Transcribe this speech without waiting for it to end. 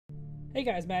Hey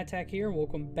guys, Mattattack here, and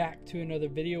welcome back to another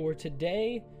video where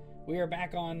today we are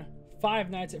back on Five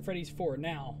Nights at Freddy's 4.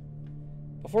 Now,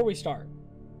 before we start,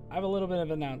 I have a little bit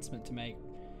of an announcement to make.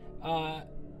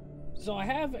 So I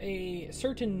have a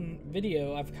certain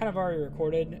video I've kind of already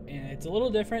recorded, and it's a little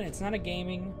different. It's not a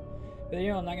gaming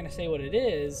video. I'm not going to say what it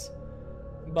is,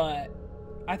 but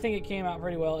I think it came out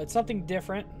pretty well. It's something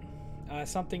different.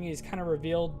 Something is kind of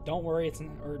revealed. Don't worry,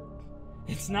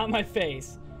 it's not my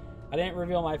face. I didn't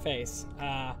reveal my face,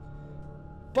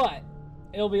 but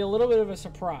it'll be a little bit of a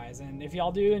surprise, and if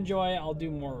y'all do enjoy it, I'll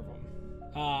do more of them.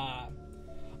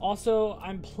 Also,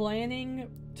 I'm planning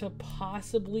to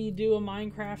possibly do a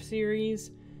Minecraft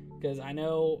series, because I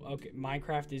know, okay,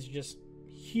 Minecraft is just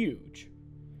huge.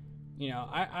 You know,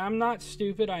 I'm not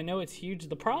stupid, I know it's huge.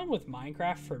 The problem with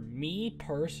Minecraft, for me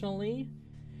personally,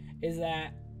 is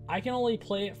that I can only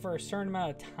play it for a certain amount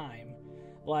of time.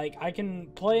 Like, I can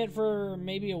play it for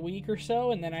maybe a week or so,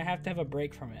 and then I have to have a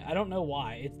break from it. I don't know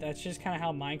why. That's just kind of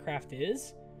how Minecraft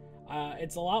is.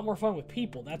 It's a lot more fun with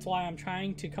people. That's why I'm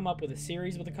trying to come up with a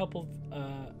series with a couple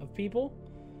of people.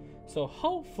 So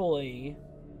hopefully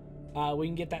we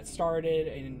can get that started,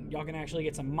 and y'all can actually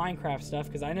get some Minecraft stuff.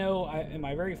 Because I know in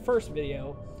my very first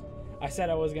video, I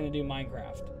said I was going to do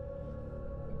Minecraft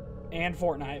and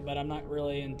Fortnite, but I'm not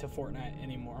really into Fortnite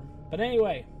anymore. But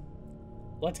anyway,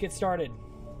 let's get started.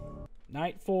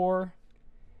 Night 4.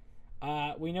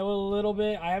 We know a little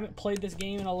bit. I haven't played this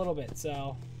game in a little bit,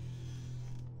 so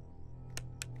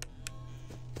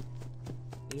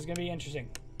this is gonna be interesting.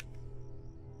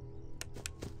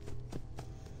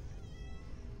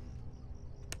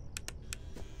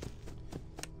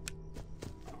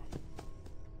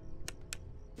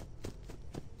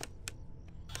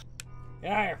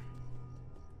 Get out of here.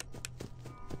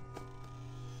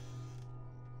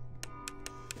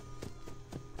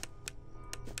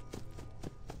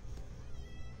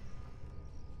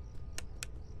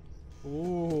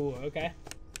 Ooh, okay.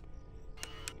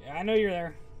 Yeah, I know you're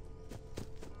there.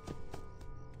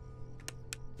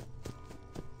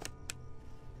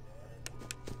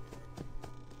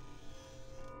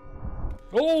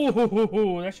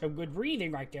 Oh, that's some good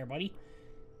breathing right there, buddy.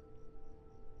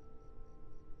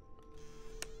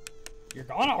 You're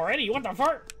gone already? What the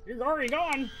fuck? You're already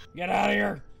gone. Get out of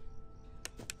here.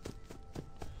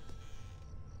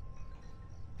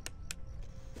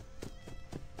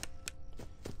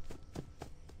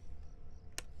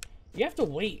 You have to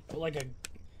wait,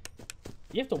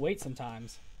 you have to wait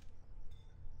sometimes.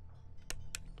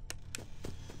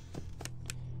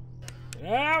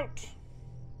 Get out!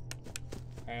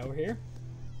 Alright, over here.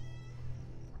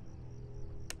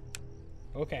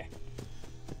 Okay.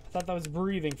 I thought that was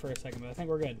breathing for a second, but I think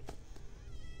we're good.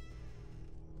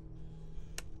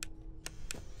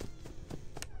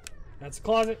 That's the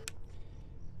closet.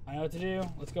 I know what to do.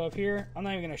 Let's go up here. I'm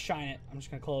not even gonna shine it. I'm just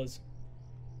gonna close.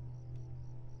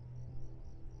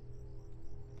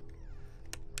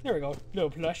 There we go. No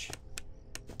plush.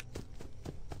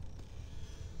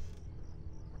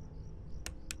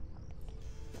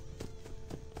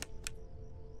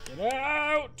 Get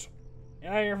out!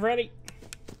 Yeah, you're ready.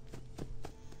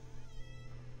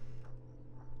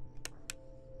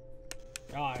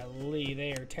 Golly,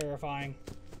 they are terrifying.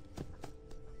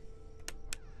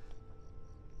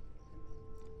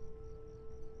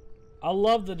 I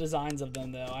love the designs of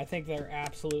them, though. I think they're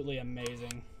absolutely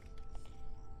amazing.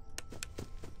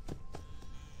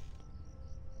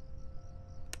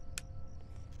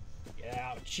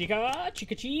 Chica,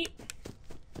 chica cheat.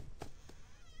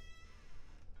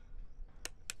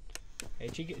 Hey,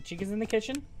 Chica's in the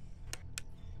kitchen.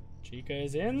 Chica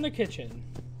is in the kitchen.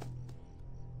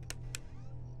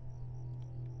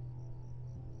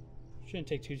 Shouldn't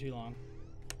take too long.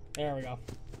 There we go.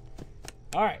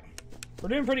 All right, we're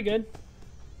doing pretty good.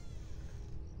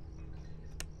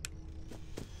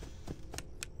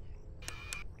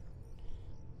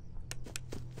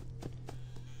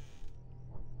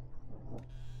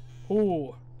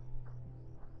 Ooh.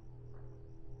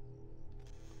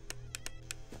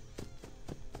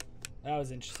 That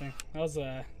was interesting. That was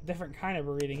a different kind of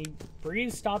breathing. He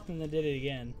breathed, stopped, and then did it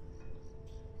again.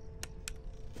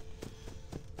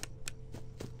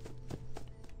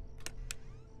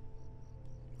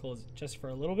 Close it just for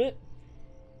a little bit.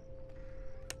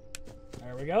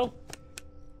 There we go.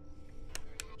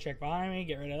 Check behind me.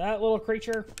 Get rid of that little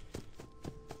creature.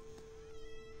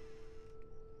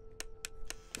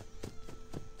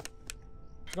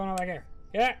 What's going on back here?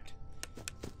 Get!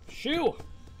 Shoo!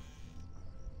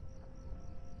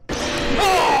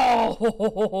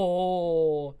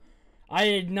 Oh! I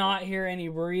did not hear any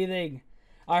breathing.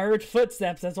 I heard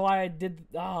footsteps. That's why I did.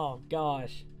 Oh,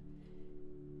 gosh.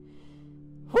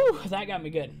 Whew. that got me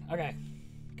good. Okay.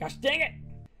 Gosh dang it!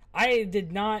 I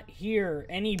did not hear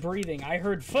any breathing. I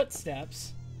heard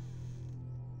footsteps.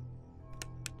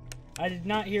 I did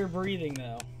not hear breathing,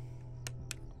 though.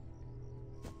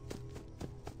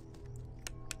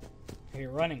 Here,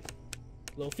 running.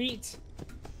 Little feet.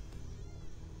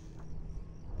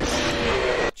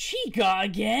 Chica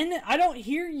again? I don't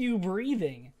hear you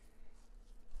breathing.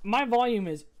 My volume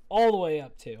is all the way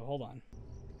up, too. Hold on.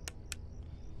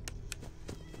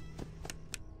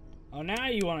 Oh, now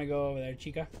you want to go over there,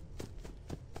 Chica.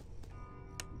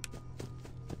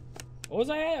 What was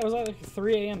I at? I was at like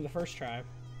 3 a.m. the first try.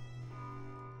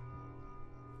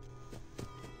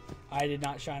 I did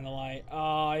not shine the light.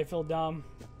 Oh, I feel dumb.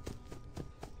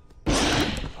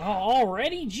 Oh,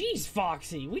 already? Jeez,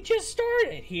 Foxy. We just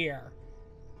started here.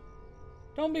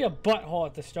 Don't be a butthole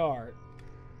at the start.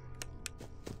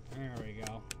 There we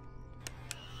go.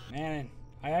 Man,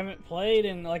 I haven't played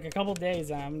in like a couple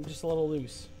days. I'm just a little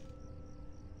loose.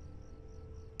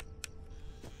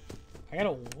 I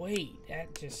gotta wait.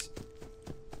 That just...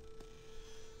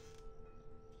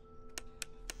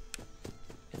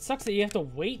 It sucks that you have to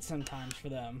wait sometimes for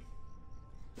them.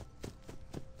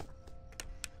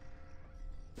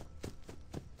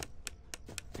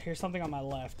 Here's something on my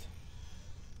left.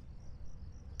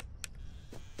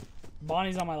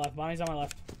 Bonnie's on my left. Bonnie's on my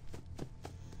left.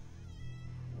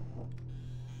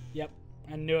 Yep.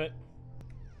 I knew it.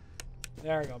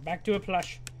 There we go. Back to a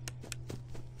plush.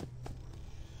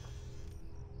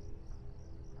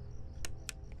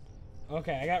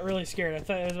 Okay, I got really scared. I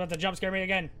thought it was about to jump scare me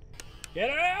again. Get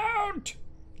out!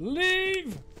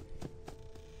 Leave!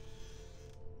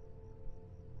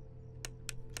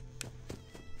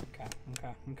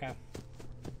 Okay.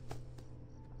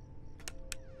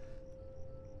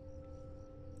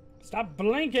 Stop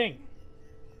blinking!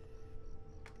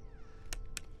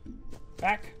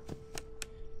 Back!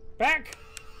 Back!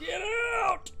 Get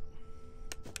out!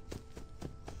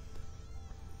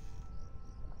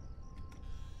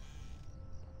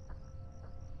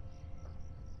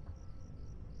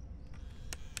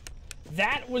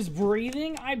 That was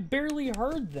breathing? I barely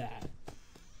heard that.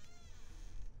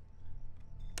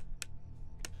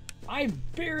 I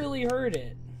barely heard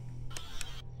it.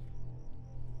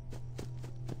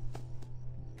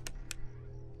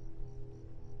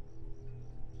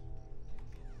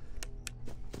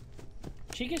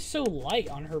 She gets so light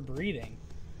on her breathing.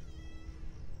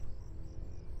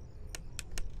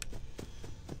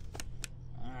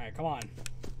 Alright, come on.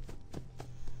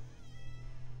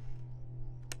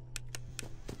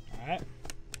 Alright.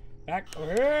 Back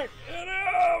over here. Get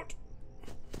out!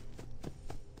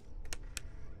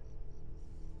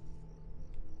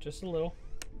 Just a little.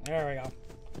 There we go.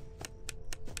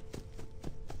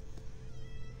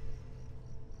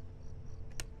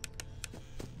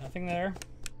 Nothing there.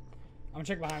 I'm gonna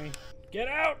check behind me. Get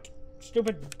out!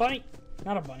 Stupid bunny!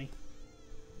 Not a bunny.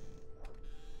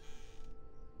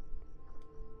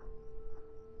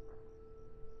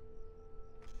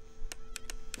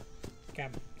 Okay.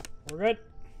 We're good.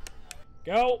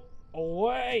 Go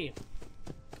away!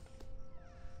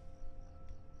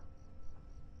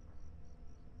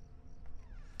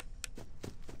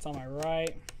 It's on my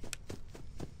right.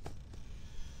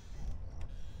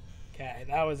 Okay,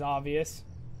 that was obvious.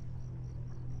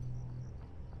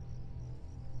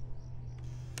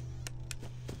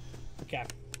 Okay.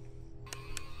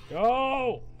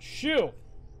 Go! Shoo!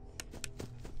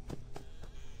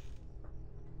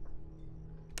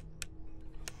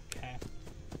 Okay.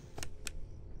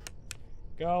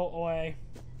 Go away.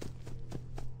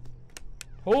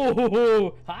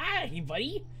 Oh, hi,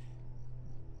 buddy.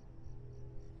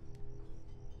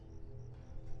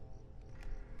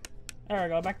 There we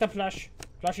go. Back to flush.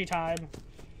 Flushy time.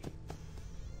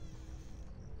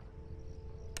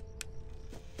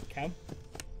 Okay.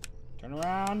 Turn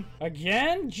around.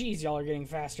 Again? Jeez, y'all are getting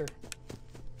faster.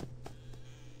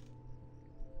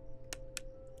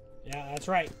 Yeah, that's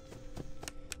right.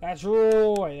 That's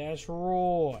right. That's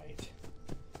right.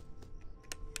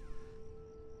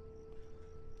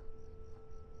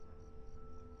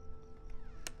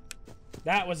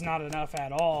 That was not enough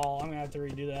at all. I'm gonna have to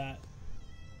redo that.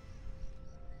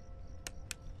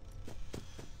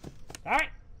 Alright.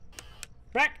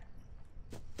 Back.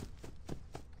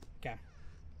 Okay.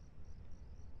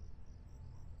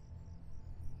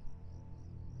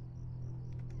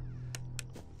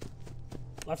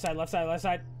 Left side, left side, left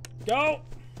side. Go!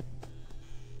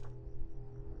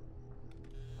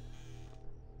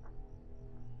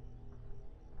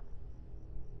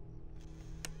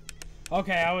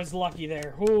 Okay, I was lucky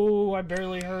there. Ooh, I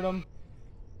barely heard him.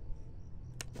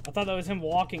 I thought that was him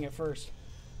walking at first.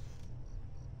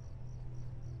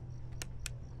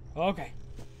 Okay.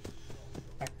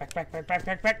 Back, back, back, back, back,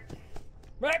 back, back.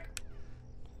 Back!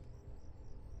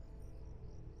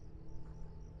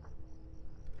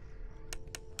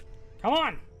 Come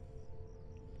on!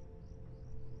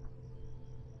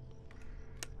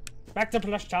 Back to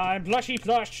plush time. Plushy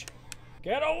plush.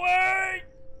 Get away!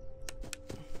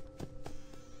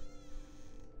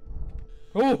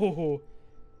 Ooh.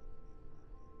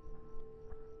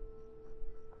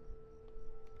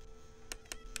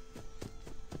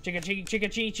 Chica cheat, chica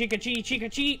cheat, chica cheat, chica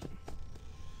cheat.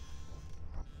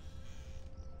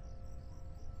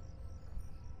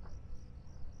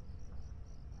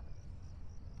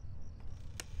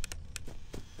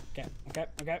 Okay, okay,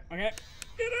 okay, okay.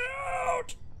 Get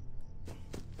out!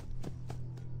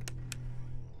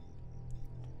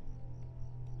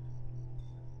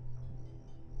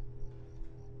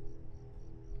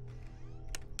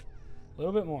 A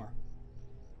little bit more.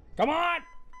 Come on!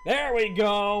 There we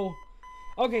go!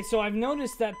 Okay, so I've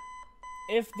noticed that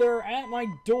if they're at my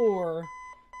door,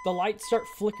 the lights start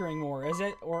flickering more.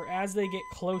 As they get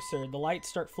closer, the lights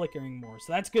start flickering more.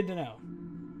 So that's good to know.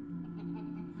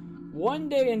 One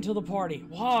day until the party.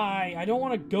 Why? I don't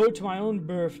want to go to my own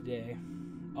birthday.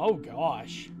 Oh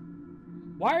gosh.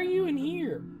 Why are you in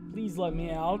here? Please let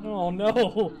me out. Oh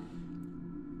no.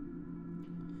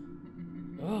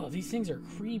 Oh, these things are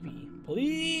creepy.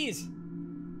 Please!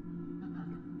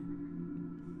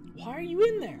 Why are you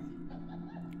in there?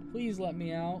 Please let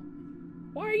me out.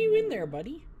 Why are you in there,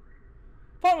 buddy?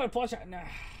 Follow my plush. Nah.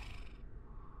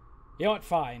 You know what?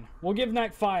 Fine. We'll give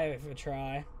night 5 a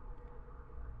try.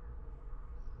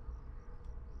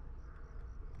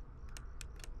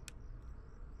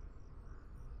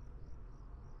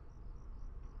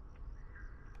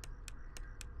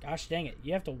 Gosh dang it.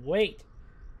 You have to wait.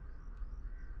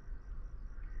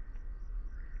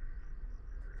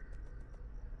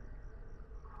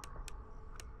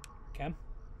 Okay.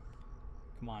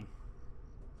 Come on.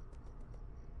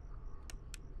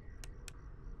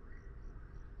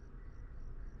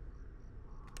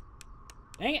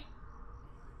 Dang it.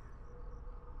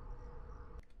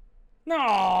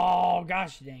 No,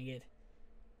 gosh dang it.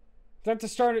 Does that have to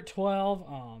start at 12?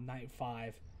 Oh, night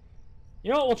 5.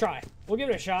 You know what? We'll try. We'll give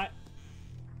it a shot.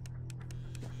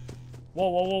 Whoa,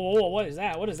 whoa, whoa, whoa, whoa. What is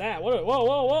that? What is that? Whoa, whoa,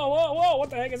 whoa, whoa, whoa, whoa.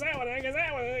 What the heck is that? What the heck is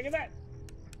that? What the heck is that?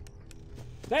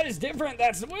 That is different.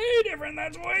 That's way different.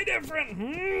 That's way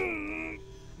different.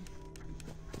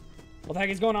 What the heck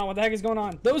is going on? What the heck is going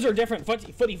on? Those are different.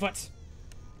 Footy foots.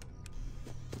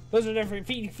 Those are different.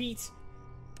 Feet.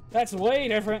 That's way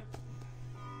different.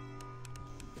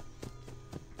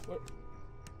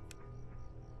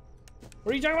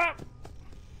 What are you talking about?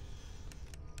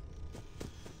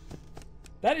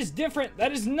 That is different.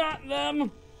 That is not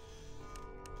them.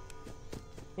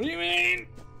 What do you mean?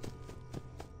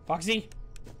 Foxy?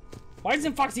 Why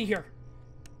isn't Foxy here?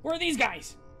 Where are these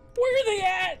guys? Where are they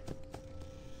at?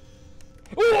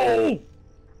 Oh!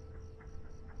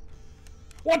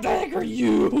 What the heck are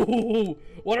you?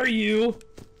 What are you?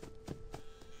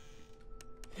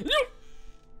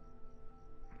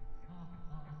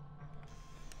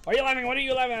 Why are you laughing? What are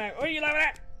you laughing at? What are you laughing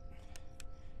at?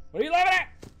 What are you laughing at?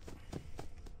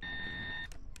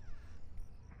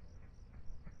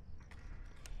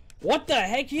 What the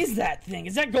heck is that thing?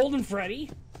 Is that Golden Freddy?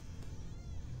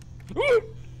 Ooh!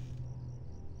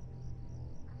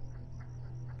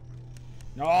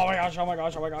 No, oh my gosh, oh my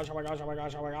gosh, oh my gosh, oh my gosh, oh my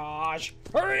gosh, oh my gosh.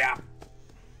 Hurry up!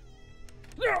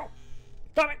 No!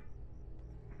 Stop it!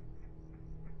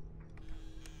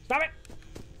 Stop it!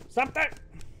 Stop that!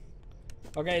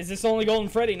 Okay, is this only Golden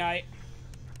Freddy night?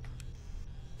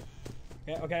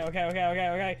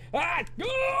 Okay. Ah! Go!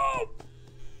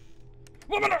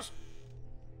 Vámonos!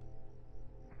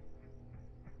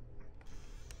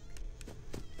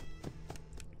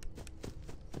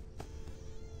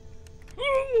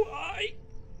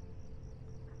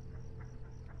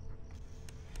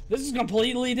 This is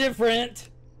completely different.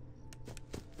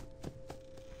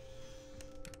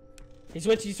 He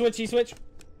switched.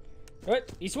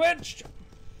 What? He switched.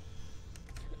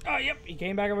 Oh, yep. He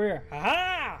came back over here.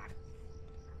 Ha-ha!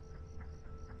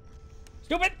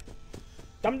 Stupid!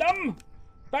 Dum-dum!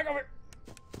 Back over.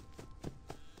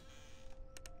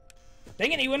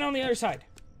 Dang it, he went on the other side.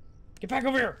 Get back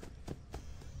over here.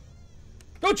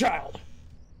 Go, child!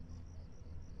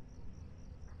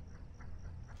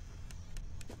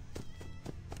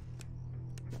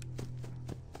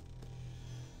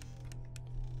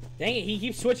 Dang it, he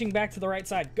keeps switching back to the right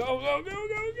side. Go, go, go,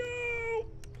 go, go!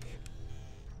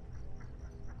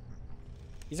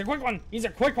 He's a quick one. He's a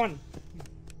quick one.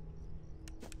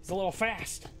 He's a little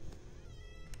fast.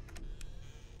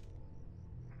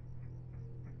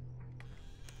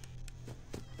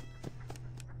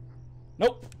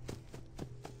 Nope.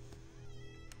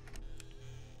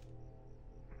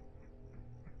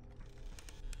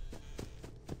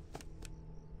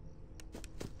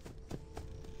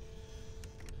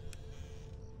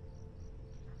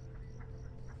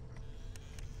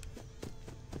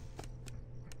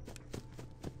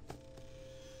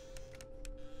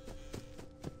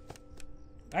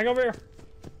 Back over here.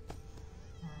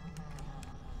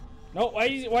 No, why are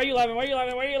you laughing? Why are you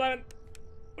laughing? Why are you laughing?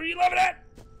 What are you laughing at?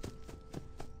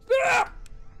 Ah!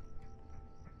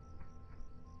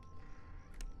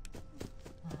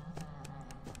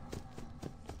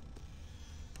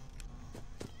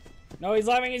 No, he's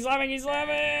laughing, he's laughing, he's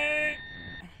laughing!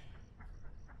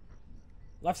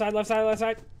 Left side, left side, left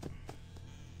side.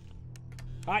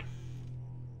 Hi.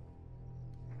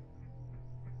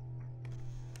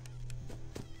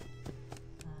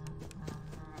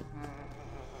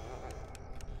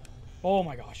 Oh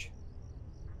my gosh.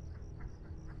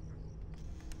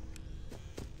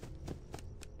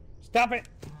 Stop it.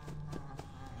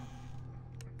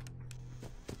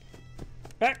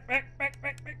 Back, back, back,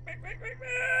 back, back, back, back, back,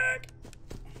 back.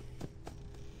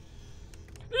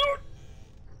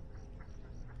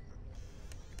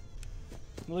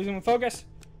 I'm losing my focus.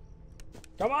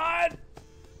 Come on.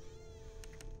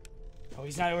 Oh,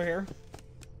 he's not over here.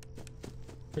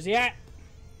 Where's he at?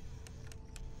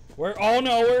 Where? Oh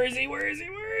no, where is he? Where is he?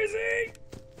 Where is he?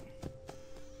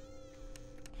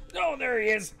 Oh, there he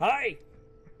is. Hi.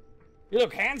 You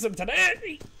look handsome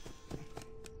today.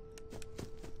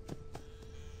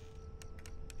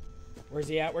 Where's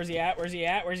he at? Where's he at? Where's he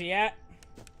at? Where's he at?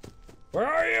 Where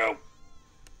are you?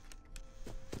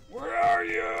 Where are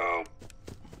you?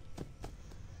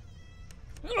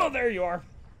 Oh, there you are.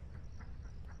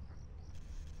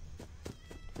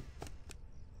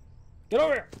 Get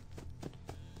over here.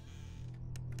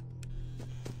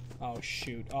 Oh,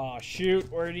 shoot. Oh, shoot.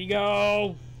 Where'd he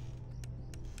go?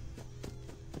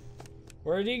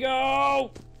 Where'd he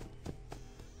go?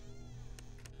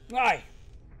 Aye.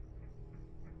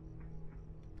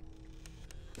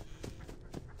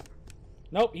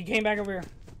 Nope, he came back over here.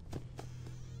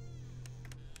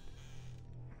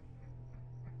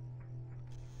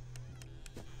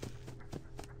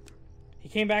 He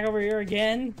came back over here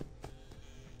again.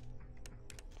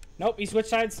 Nope, he switched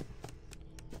sides.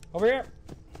 Over here.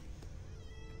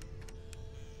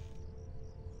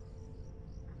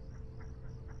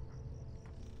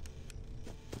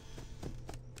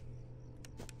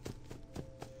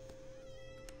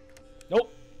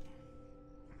 Nope.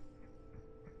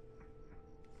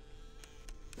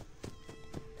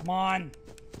 Come on.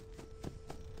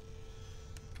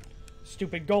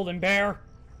 Stupid golden bear.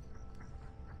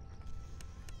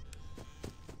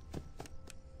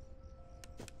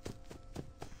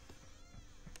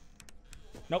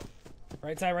 Nope.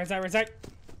 Right side, right side, right side.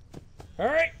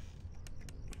 Hurry.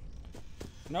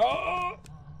 No.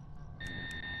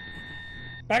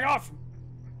 Back off.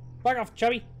 Back off,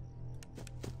 chubby.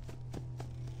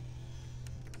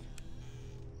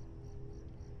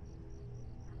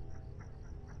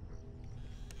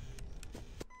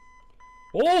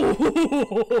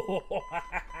 Oh!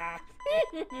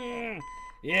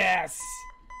 Yes!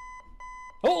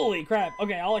 Holy crap.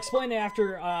 Okay, I'll explain it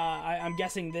after I'm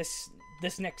guessing this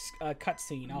next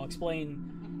cutscene. I'll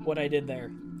explain what I did there.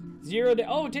 0 day.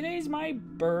 Oh, today's my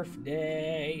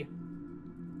birthday.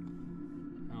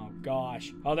 Oh,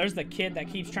 gosh. Oh, there's the kid that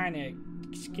keeps trying to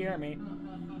scare me.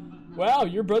 Wow,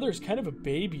 your brother's kind of a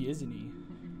baby, isn't he?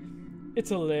 It's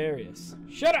hilarious.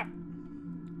 Shut up!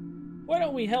 Why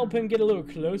don't we help him get a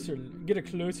closer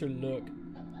look?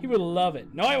 He would love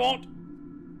it. No, I won't.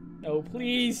 No,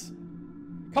 please.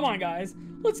 Come on, guys.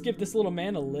 Let's give this little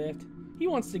man a lift. He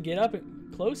wants to get up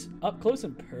close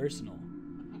and personal.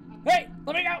 Hey,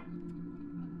 let me go.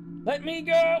 Let me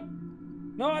go.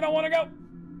 No, I don't want to go.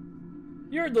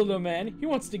 You're the little man. He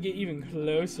wants to get even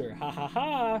closer. Ha ha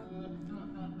ha.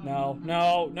 No,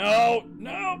 no, no,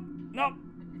 no, no.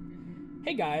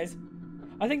 Hey, guys.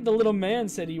 I think the little man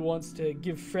said he wants to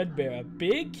give Fredbear a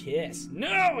big kiss.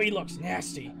 No, he looks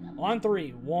nasty. On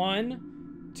 3.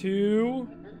 1, 2.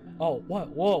 Oh, what?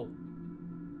 Whoa.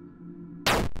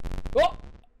 Oh!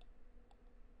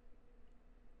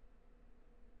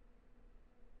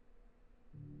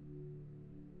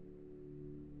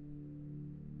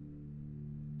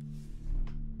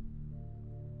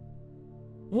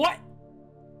 What?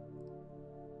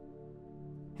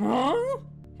 Huh?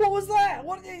 What was that?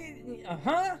 What?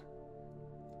 Huh?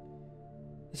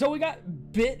 So we got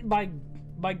bit by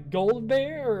Gold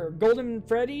Bear or Golden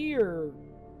Freddy or?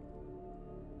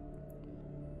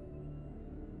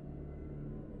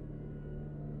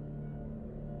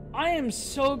 I am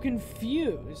so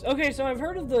confused. Okay, so I've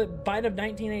heard of the bite of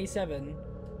 1987.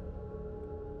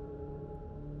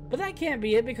 But that can't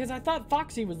be it because I thought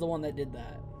Foxy was the one that did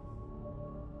that.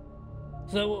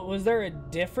 So was there a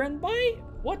different bite?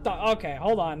 What the? Okay,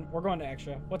 hold on. We're going to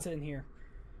extra. What's in here?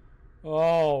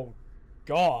 Oh,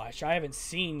 gosh. I haven't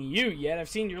seen you yet. I've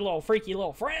seen your little freaky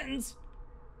little friends.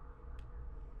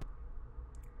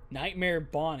 Nightmare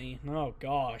Bonnie. Oh,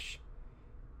 gosh.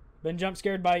 Been jump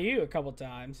scared by you a couple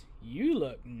times. You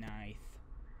look nice.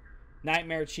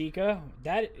 Nightmare Chica.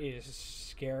 That is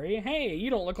scary. Hey, you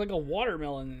don't look like a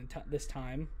watermelon this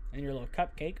time. And your little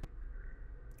cupcake.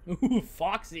 Ooh,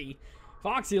 Foxy.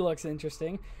 Foxy looks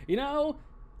interesting. You know,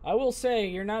 I will say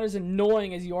you're not as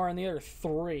annoying as you are in the other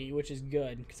three, which is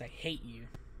good, because I hate you.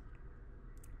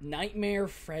 Nightmare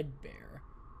Fredbear.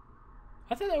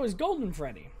 I thought that was Golden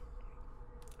Freddy.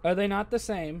 Are they not the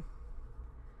same?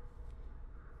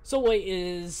 So wait,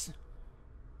 is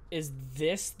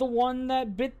this the one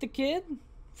that bit the kid?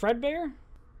 Fredbear?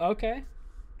 Okay.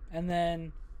 And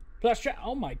then...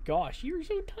 oh my gosh, you're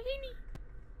so tiny.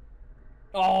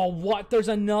 Oh, what? There's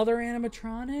another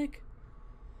animatronic?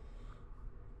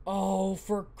 Oh,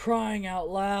 for crying out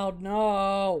loud,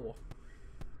 no.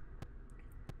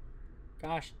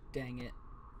 Gosh dang it.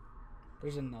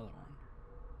 There's another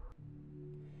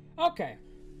one. Okay.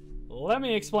 Let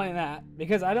me explain that,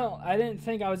 because I didn't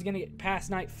think I was going to get past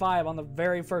night 5 on the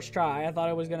very first try. I thought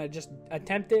I was going to just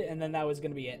attempt it, and then that was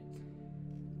going to be it.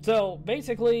 So,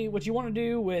 basically, what you want to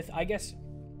do with, I guess,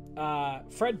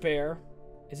 Fredbear...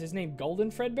 Is his name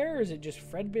Golden Fredbear, or is it just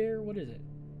Fredbear? What is it?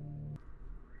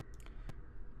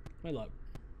 Let me look.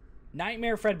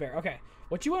 Nightmare Fredbear. Okay.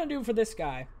 What you want to do for this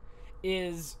guy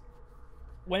is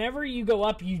whenever you go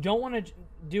up, you don't want to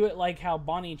do it like how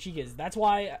Bonnie and Chica's. That's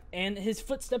why, and his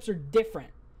footsteps are different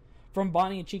from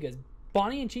Bonnie and Chica's.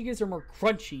 Bonnie and Chica's are more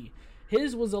crunchy.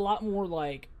 His was a lot more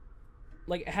like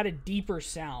it had a deeper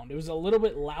sound. It was a little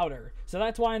bit louder. So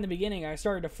that's why in the beginning I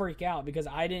started to freak out, because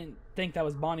I didn't think that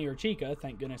was Bonnie or Chica.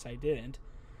 Thank goodness I didn't.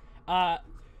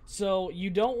 So you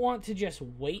don't want to just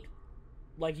wait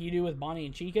like you do with Bonnie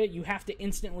and Chica. You have to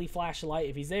instantly flash the light.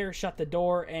 If he's there, shut the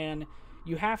door, and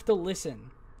you have to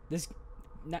listen. This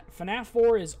FNAF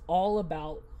 4 is all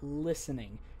about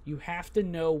listening. You have to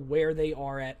know where they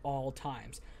are at all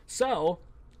times. So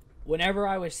whenever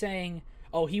I was saying,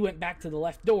 oh, he went back to the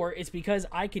left door, it's because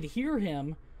I could hear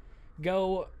him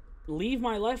go leave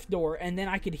my left door, and then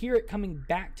I could hear it coming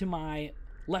back to my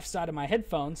left side of my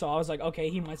headphone. So I was like, okay,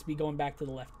 he must be going back to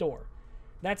the left door.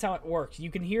 That's how it works. You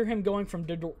can hear him going from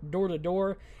door to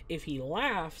door. If he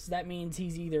laughs, that means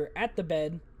he's either at the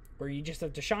bed, where you just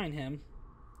have to shine him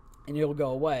and he'll go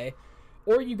away,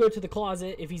 or you go to the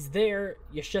closet. If he's there,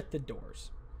 you shut the doors.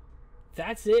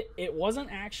 That's it. It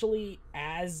wasn't actually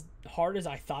as hard as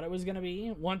I thought it was going to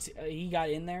be once he got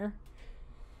in there.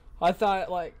 I thought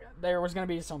like there was going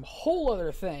to be some whole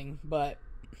other thing, but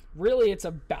really it's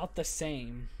about the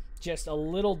same, just a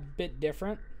little bit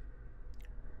different.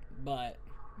 But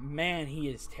man, he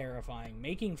is terrifying.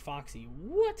 Making Foxy,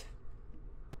 what?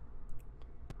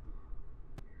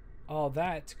 Oh,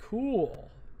 that's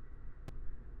cool.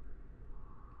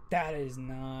 That is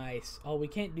nice. Oh, we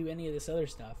can't do any of this other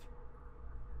stuff.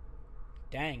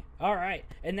 Dang. Alright.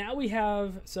 And now we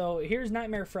have... So, here's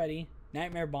Nightmare Freddy,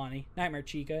 Nightmare Bonnie, Nightmare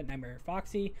Chica, Nightmare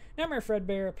Foxy, Nightmare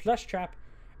Fredbear, Plush Trap,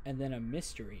 and then a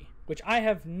mystery. Which I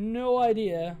have no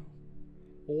idea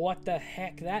what the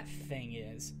heck that thing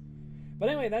is. But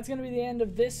anyway, that's going to be the end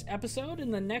of this episode.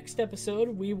 In the next episode,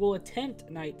 we will attempt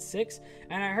Night 6.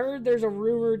 And I heard there's a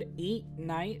rumored 8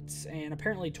 nights. And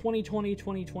apparently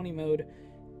 2020 mode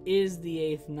is the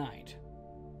 8th night.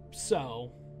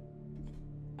 So...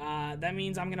 that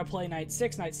means I'm going to play Night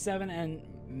 6, Night 7, and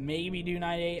maybe do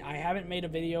Night 8. I haven't made a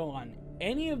video on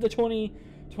any of the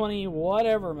 2020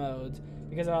 whatever modes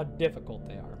because of how difficult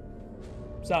they are.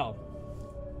 So,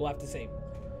 we'll have to see.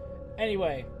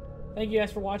 Anyway, thank you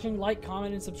guys for watching. Like,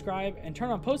 comment, and subscribe, and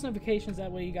turn on post notifications.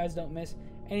 That way you guys don't miss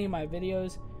any of my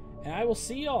videos. And I will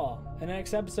see y'all in the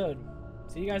next episode.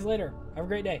 See you guys later. Have a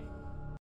great day.